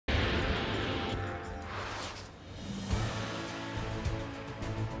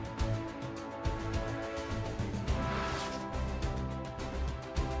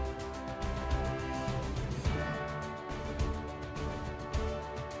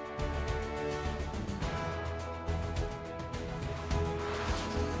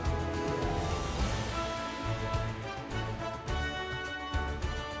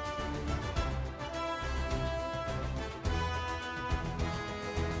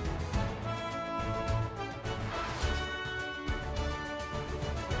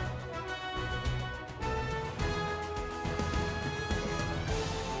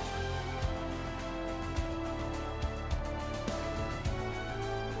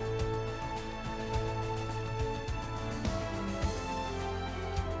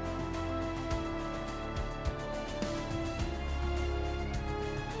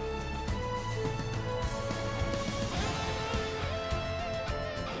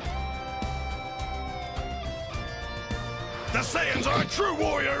The Saiyans are a true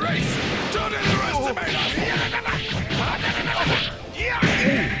warrior race! Don't underestimate us!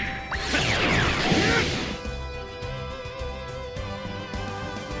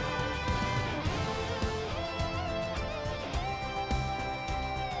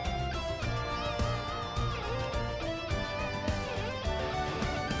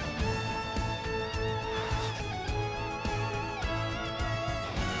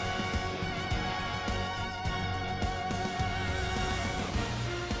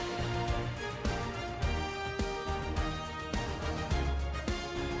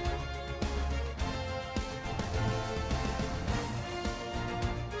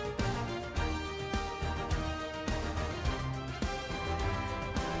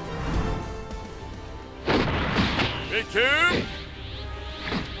 Two,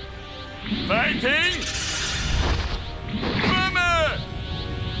 fighting, bomber!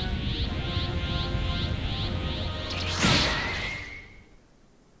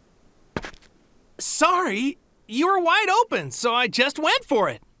 Sorry, you were wide open, so I just went for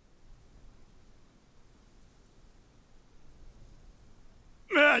it.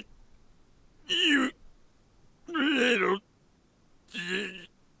 Matt, you little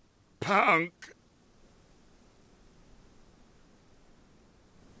punk.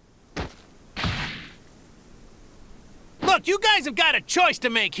 Look, you guys have got a choice to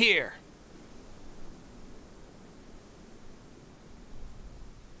make here.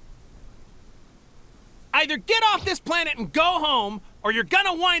 Either get off this planet and go home, or you're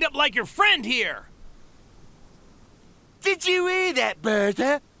gonna wind up like your friend here. Did you hear that,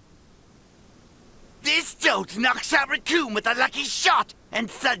 Bertha? This dolt knocks out Raccoon with a lucky shot, and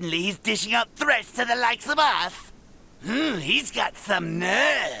suddenly he's dishing out threats to the likes of us. He's got some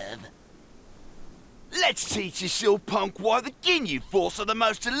nerve. Let's teach this little punk why the Ginyu Force are the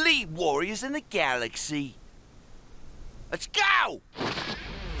most elite warriors in the galaxy. Let's go!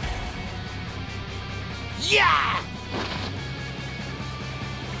 Yeah!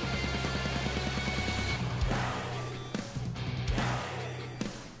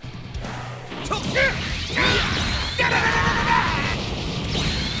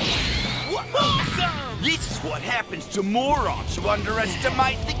 Awesome! This is what happens to morons who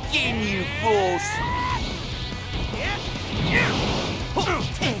underestimate the Ginyu Force.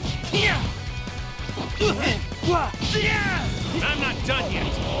 I'm not done yet.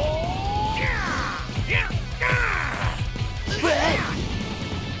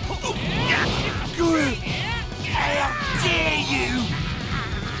 How dare you!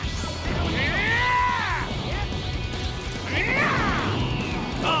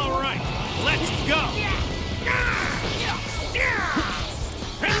 All right, let's go.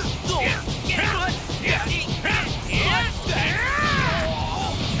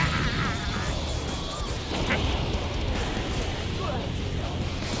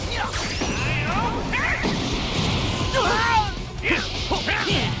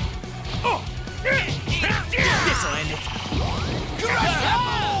 This'll end it.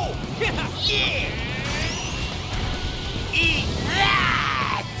 Yeah! Eat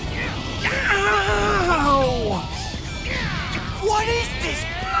that! Ow! What is this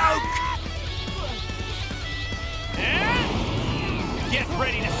bloke? Get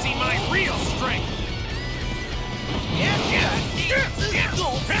ready to see my real strength.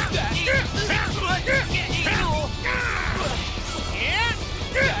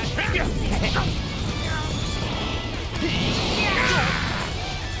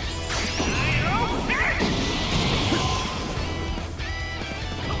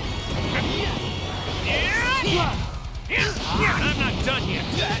 I'm not done yet.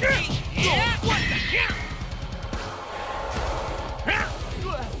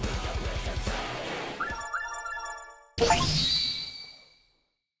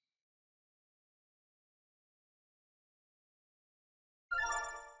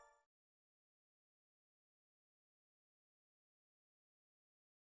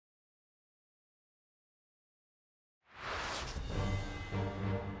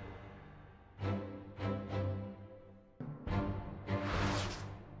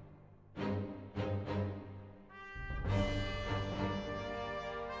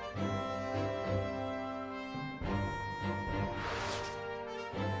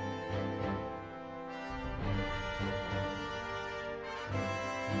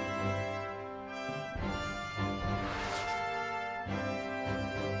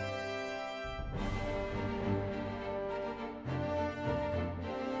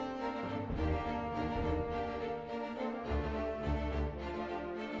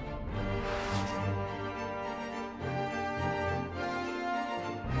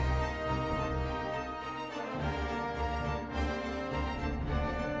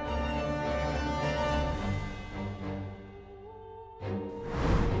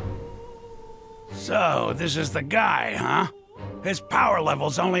 So, this is the guy, huh? His power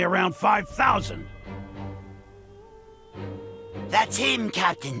level's only around 5,000. That's him,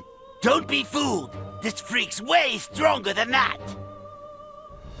 Captain. Don't be fooled. This freak's way stronger than that.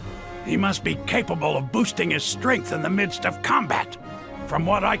 He must be capable of boosting his strength in the midst of combat. From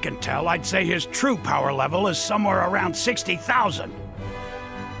what I can tell, I'd say his true power level is somewhere around 60,000.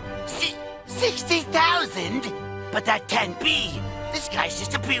 60,000? But that can't be. This guy's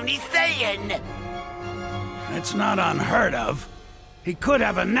just a puny Saiyan. It's not unheard of. He could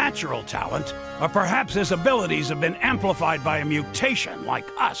have a natural talent, or perhaps his abilities have been amplified by a mutation like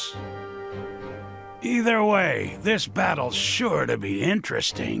us. Either way, this battle's sure to be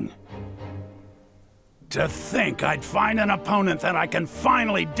interesting. To think I'd find an opponent that I can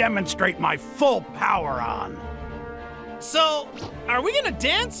finally demonstrate my full power on. So, are we gonna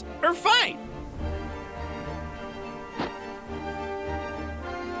dance or fight?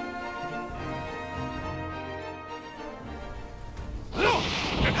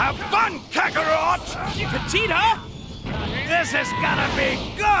 Have fun, Kakarot! Vegeta? This is gonna be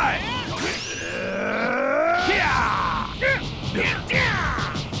good!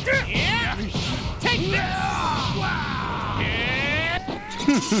 Take this!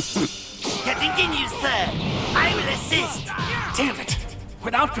 Continue, sir. I will assist. Damn it!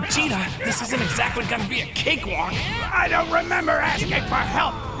 Without Vegeta, this isn't exactly gonna be a cakewalk. I don't remember asking for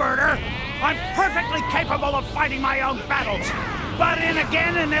help, Birder. I'm perfectly capable of fighting my own battles. Butt in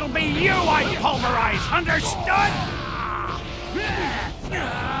again and it'll be you I pulverize, understood?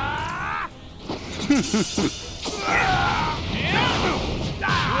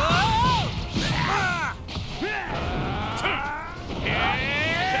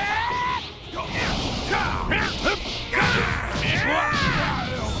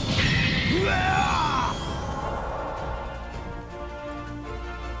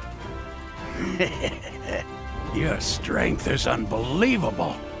 Your strength is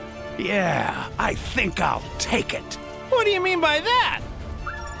unbelievable. Yeah, I think I'll take it. What do you mean by that?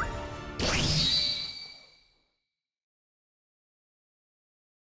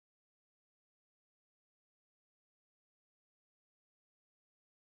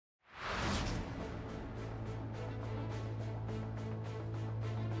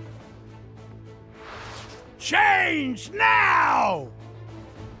 Change now!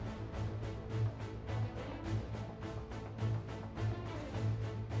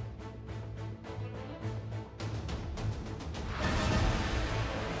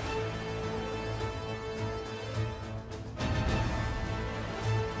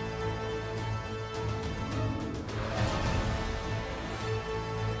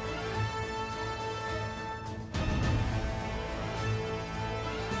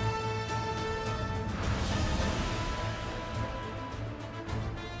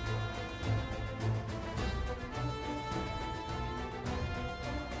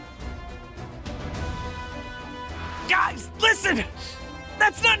 Guys, listen!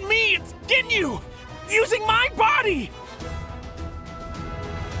 That's not me, it's Ginyu! Using my body!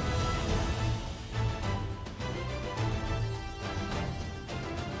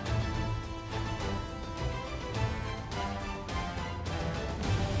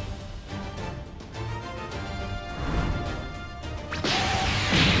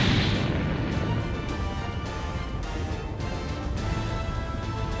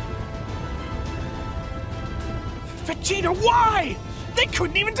 Vegeta, why? They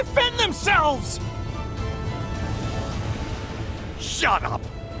couldn't even defend themselves! Shut up!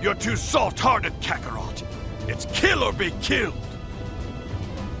 You're too soft-hearted, Kakarot. It's kill or be killed.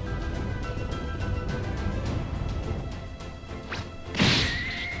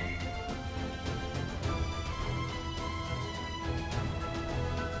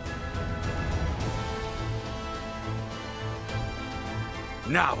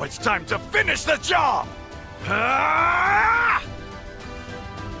 Now it's time to finish the job! Ah!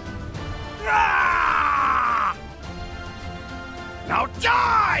 Ah! Now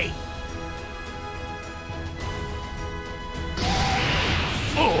die!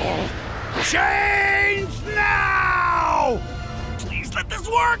 Fool! Change now! Please let this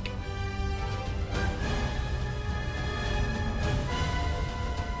work!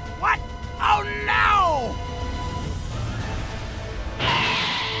 What? Oh no!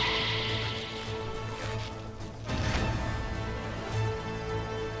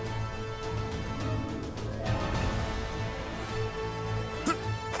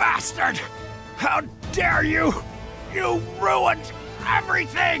 Bastard! How dare you! You ruined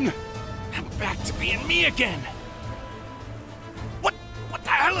everything! I'm back to being me again! What the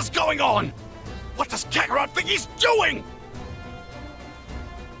hell is going on? What does Kakarot think he's doing?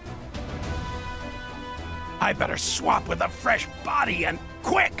 I better swap with a fresh body and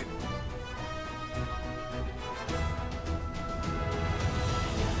quick!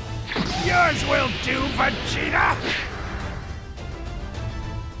 Yours will do, Vegeta!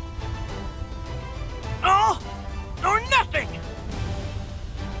 All or nothing!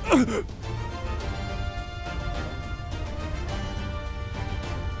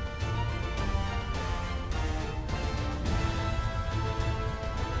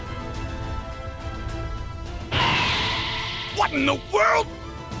 What in the world?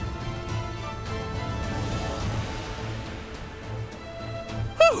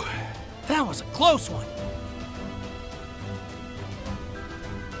 Whew! That was a close one.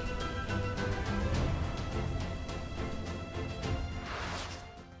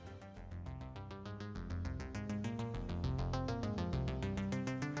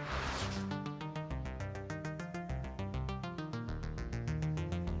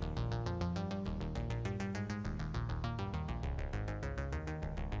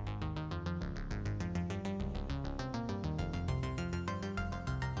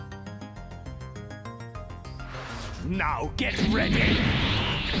 Now get ready!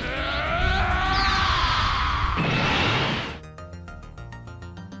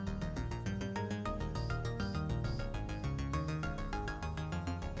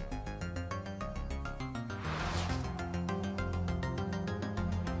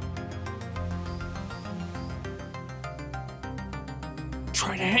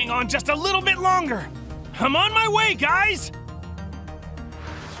 Try to hang on just a little bit longer. I'm on my way, guys!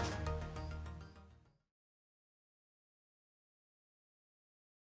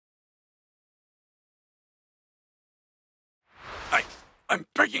 I'm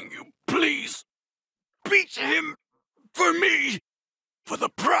begging you, please. Beat him for me. For the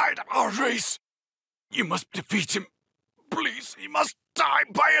pride of our race. You must defeat him. Please, he must die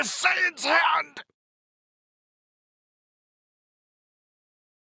by a Saiyan's hand.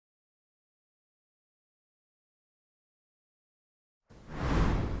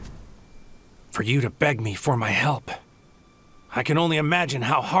 For you to beg me for my help. I can only imagine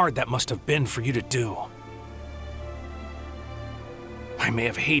how hard that must have been for you to do. I may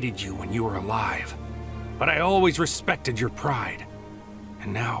have hated you when you were alive, but I always respected your pride.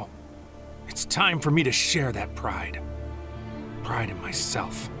 And now, it's time for me to share that pride. Pride in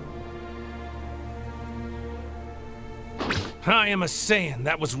myself. I am a Saiyan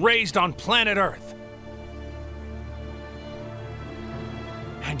that was raised on planet Earth.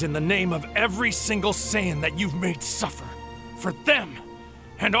 And in the name of every single Saiyan that you've made suffer, for them,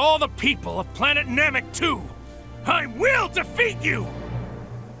 and all the people of planet Namek too, I will defeat you!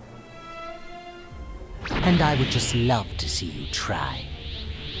 And I would just love to see you try.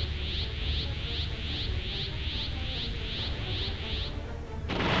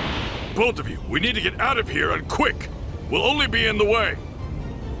 Both of you, we need to get out of here and quick. We'll only be in the way.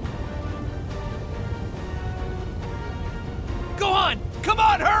 Go on! Come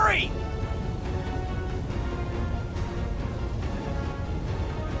on, hurry!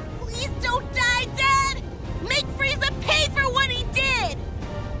 Please don't die, Dad! Make Frieza pay for what he did!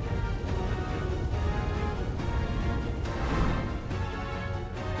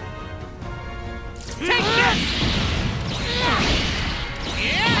 Take this!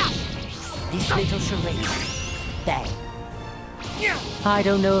 This little charade. Bang. I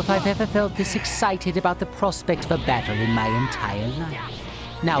don't know if I've ever felt this excited about the prospect of a battle in my entire life.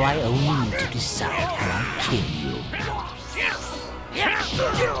 Now I only need to decide how I kill you.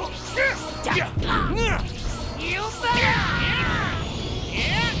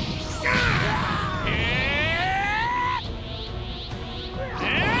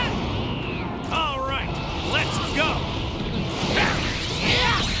 All right, let's go!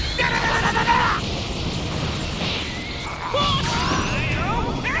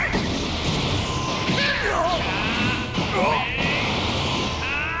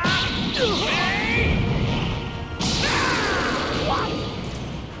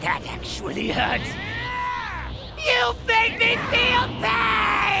 That actually hurts. You made me feel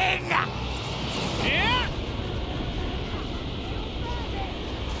pain!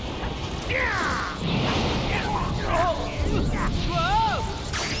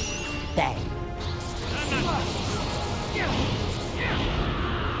 Bang.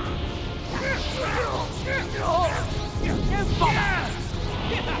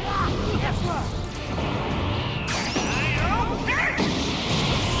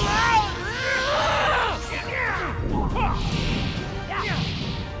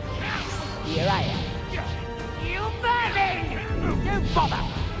 Here I am. You burning! Don't bother!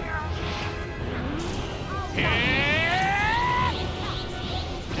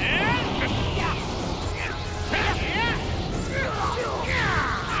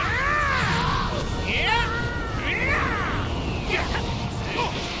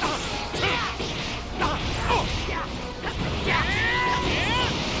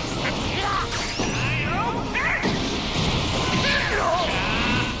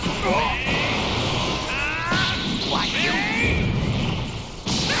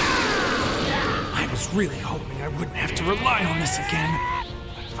 was really hoping I wouldn't have to rely on this again.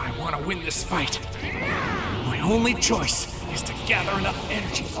 But if I want to win this fight, my only choice is to gather enough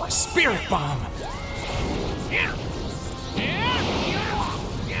energy for a spirit bomb. Here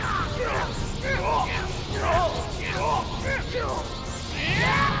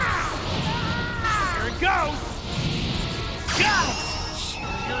it goes! Guys,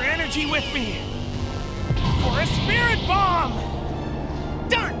 share your energy with me for a spirit bomb!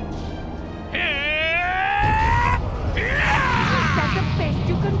 Done! Is that the best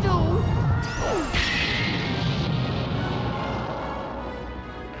you can do?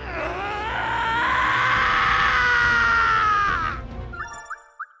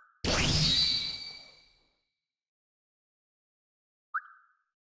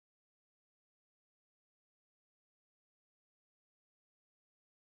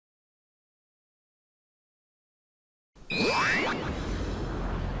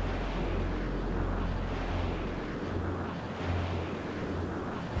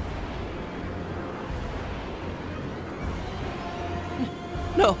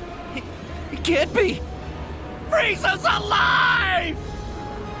 No, it can't be! Frieza's alive!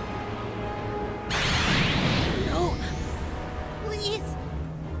 No. Please.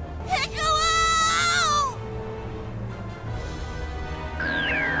 Piccolo!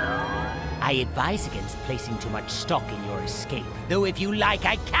 I advise against placing too much stock in your escape. Though if you like,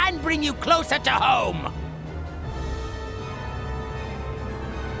 I can bring you closer to home!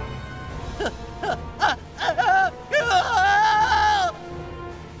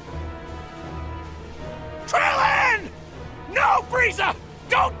 Krillin! No, Frieza!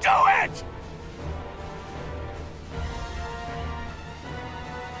 Don't do it!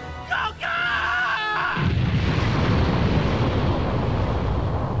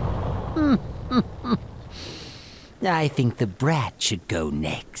 I think the brat should go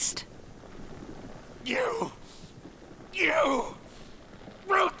next. You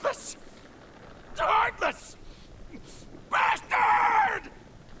ruthless, heartless bastard!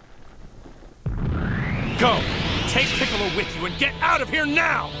 Go! Take Piccolo with you and get out of here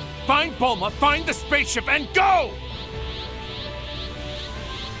now! Find Bulma, find the spaceship, and go!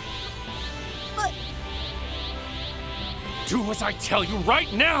 But Do as I tell you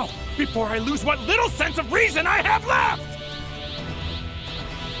right now, before I lose what little sense of reason I have left!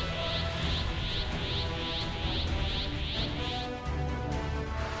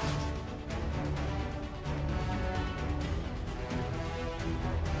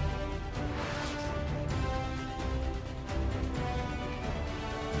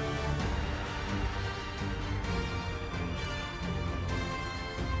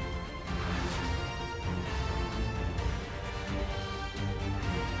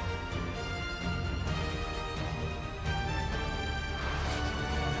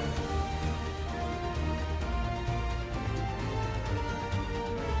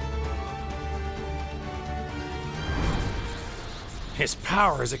 His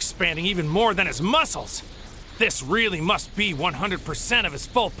power is expanding even more than his muscles. This really must be 100% of his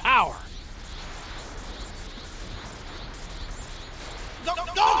full power.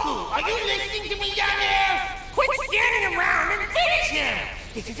 Goku, are you listening to me down there? Quit standing around and finish him!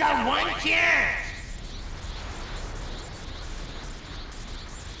 This is our one chance!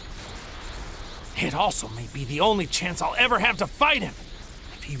 It also may be the only chance I'll ever have to fight him.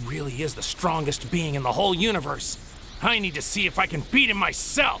 If he really is the strongest being in the whole universe, I need to see if I can beat him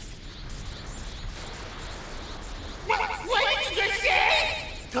myself. What did you just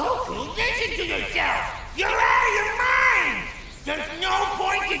say? Goku, listen to yourself! You're out of your mind! There's no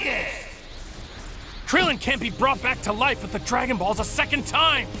point to this! Krillin can't be brought back to life with the Dragon Balls a second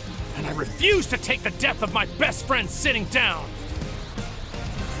time! And I refuse to take the death of my best friend sitting down!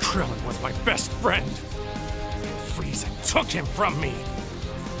 Krillin was my best friend. Frieza took him from me.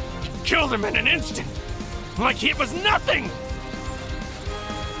 He killed him in an instant, like it was nothing!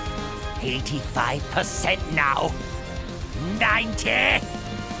 85% now. 90?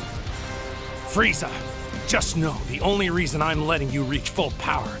 Frieza, just know the only reason I'm letting you reach full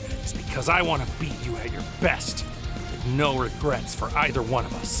power is because I want to beat you at your best, with no regrets for either one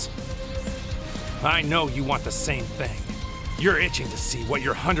of us. I know you want the same thing. You're itching to see what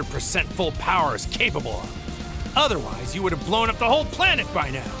your 100% full power is capable of. Otherwise, you would have blown up the whole planet by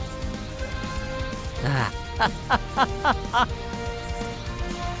now.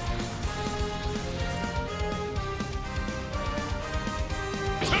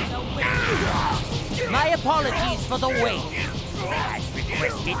 My apologies for the wait. As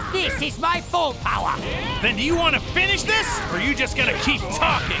requested, this is my full power. Then do you want to finish this, or are you just gonna keep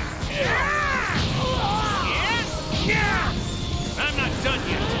talking? I'm not done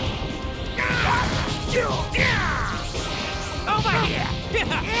yet.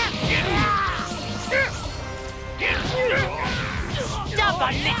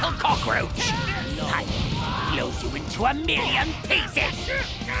 Stubborn little cockroach! I blow you into a million pieces!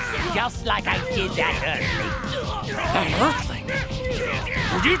 Just like I did that earthling. That earthling?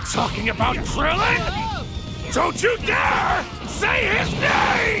 Are you talking about Krillin? Don't you dare say his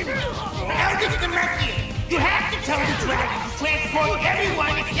name! Now this is the message! You have to tell the dragon to transport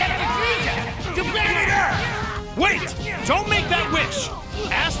everyone except for Frieza to planet Earth! Wait! Don't make that wish!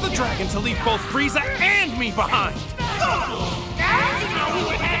 Ask the dragon to leave both Frieza and me behind! How did you know we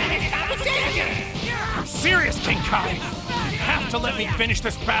were having this conversation? I'm serious, King Kai! You have to let me finish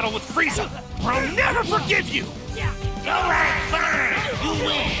this battle with Frieza, or I'll never forgive you! Alright, fine! You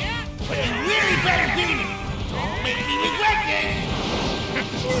win! But you really better beat me! Don't make me regret this!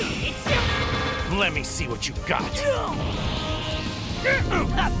 Let me see what you got.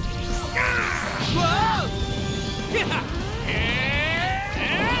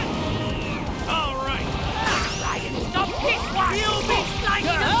 All right. Ryan, stop this one! You'll be sliding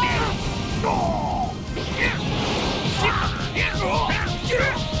a bit! All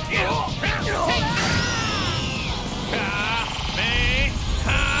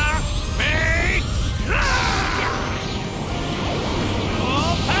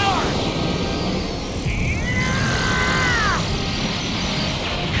power!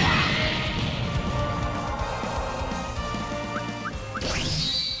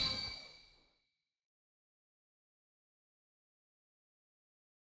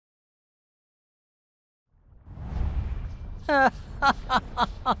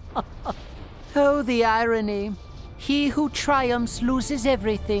 Oh, the irony. He who triumphs loses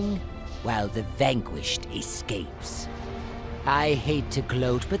everything, while the vanquished escapes. I hate to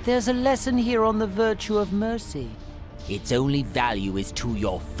gloat, but there's a lesson here on the virtue of mercy. Its only value is to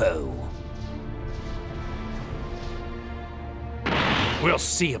your foe. We'll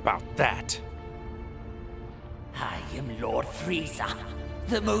see about that. I am Lord Frieza,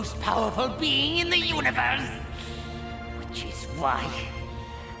 the most powerful being in the universe. Which is why...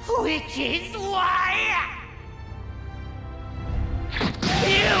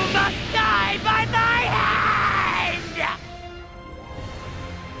 You must die by my hand!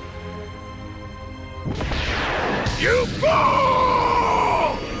 You fool!